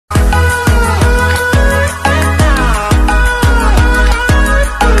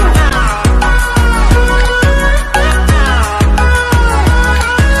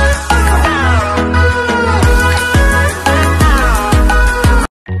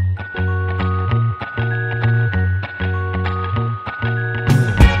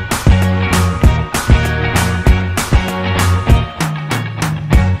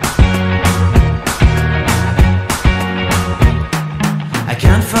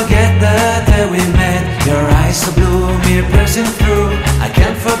day we met. Your eyes so blue, me piercing through. I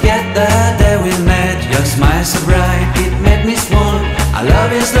can't forget the day we met. Your smile so bright, it made me swoon. Our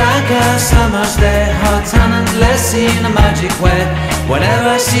love is like a summer's day, hot and endless in a magic way. Whenever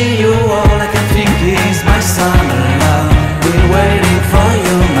I see you, all I can think is my summer love. Been waiting for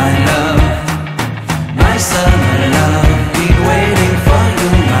you, my love. My summer love. Been waiting for you,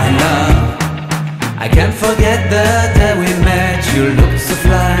 my love. I can't forget the day we met. You looked so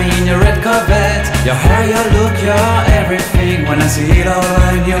fly in your red Corvette. Your hair, your look, your everything. When I see it all,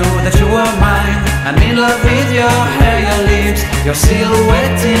 I knew that you were mine. I'm in love with your hair, your lips, your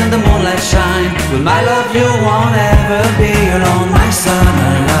silhouette in the moonlight shine. With my love you won't ever be alone. My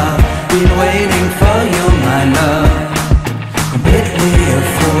summer love, been waiting for you, my love. Completely a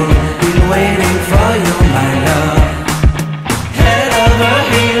fool, been waiting for you, my love. Head over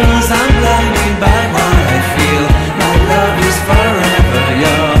heels, I'm blinded by what I feel. My love is forever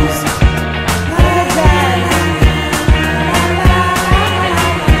yours.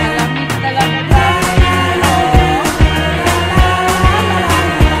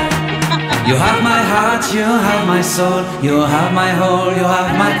 You have my heart, you have my soul. You have my whole, you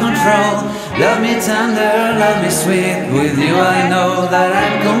have my control. Love me tender, love me sweet. With you I know that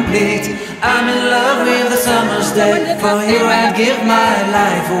I'm complete. I'm in love with the summer's day. For you I'd give my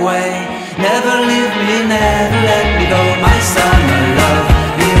life away. Never leave me, never let me go. My summer love,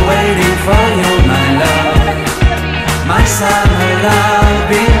 been waiting for you, my love. My summer love,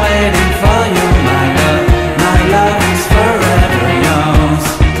 been waiting for you, my love. My love is forever yours.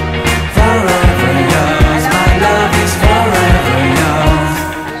 Forever yours. My love is forever yours.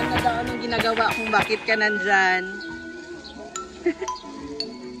 Alam na daw anong ginagawa kung bakit ka nandyan.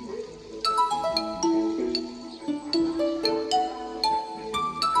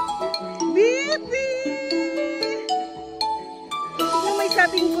 Baby! Tignan may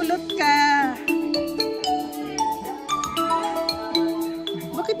sabing kulot ka.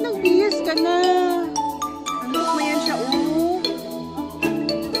 Bakit nagbihis ka na? Anok mo yan siya, oh.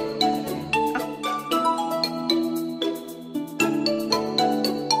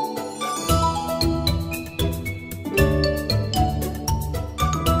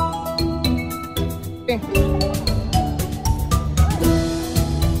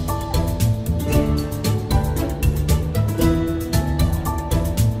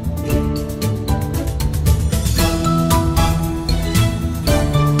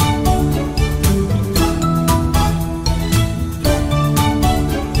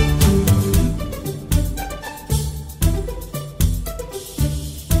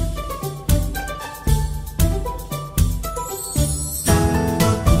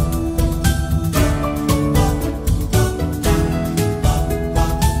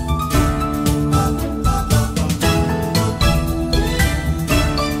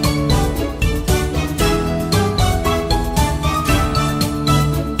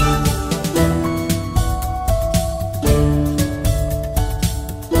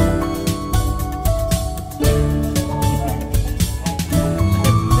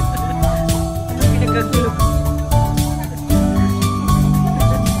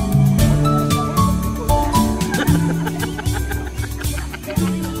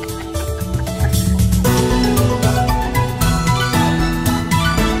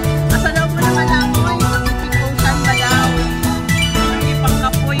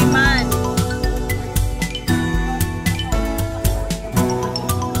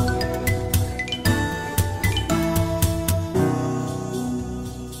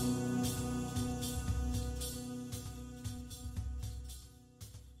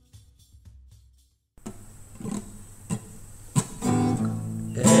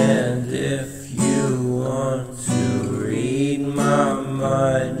 And if you want to read my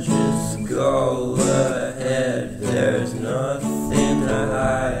mind, just go ahead. There's nothing to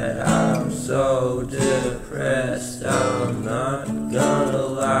hide. I'm so depressed, I'm not gonna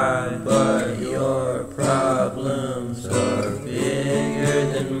lie. But your problems are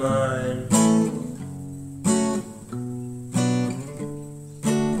bigger than mine.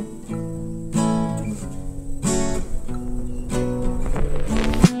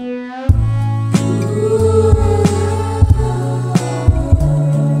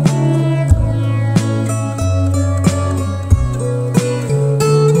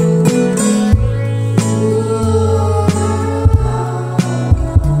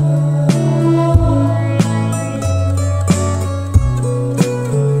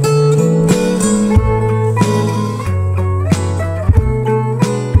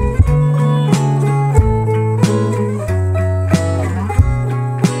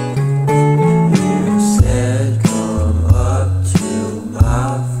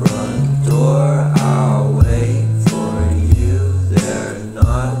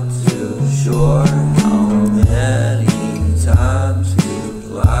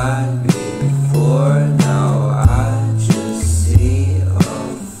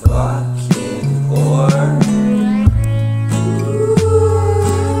 fucking whore.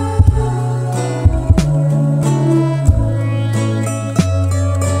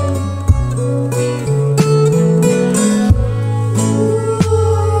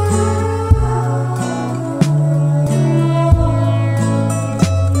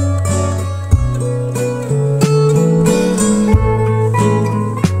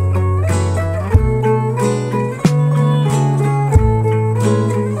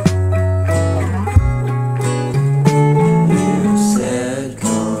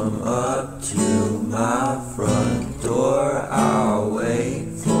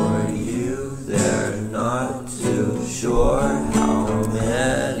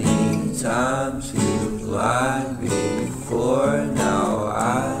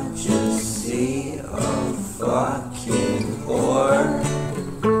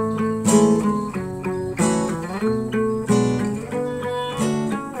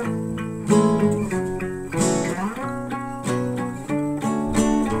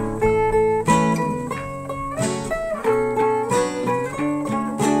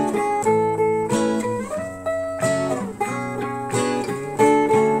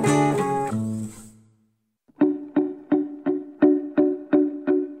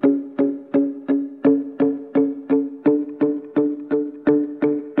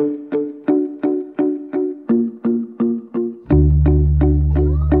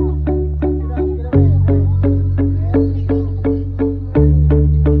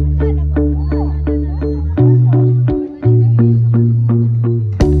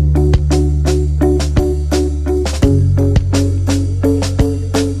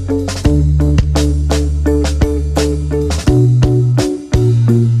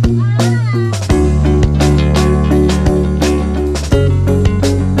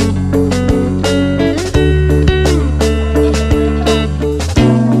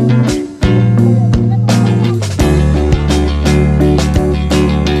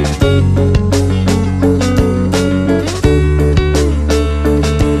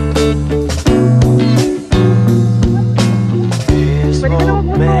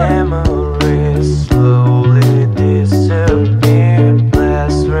 Memories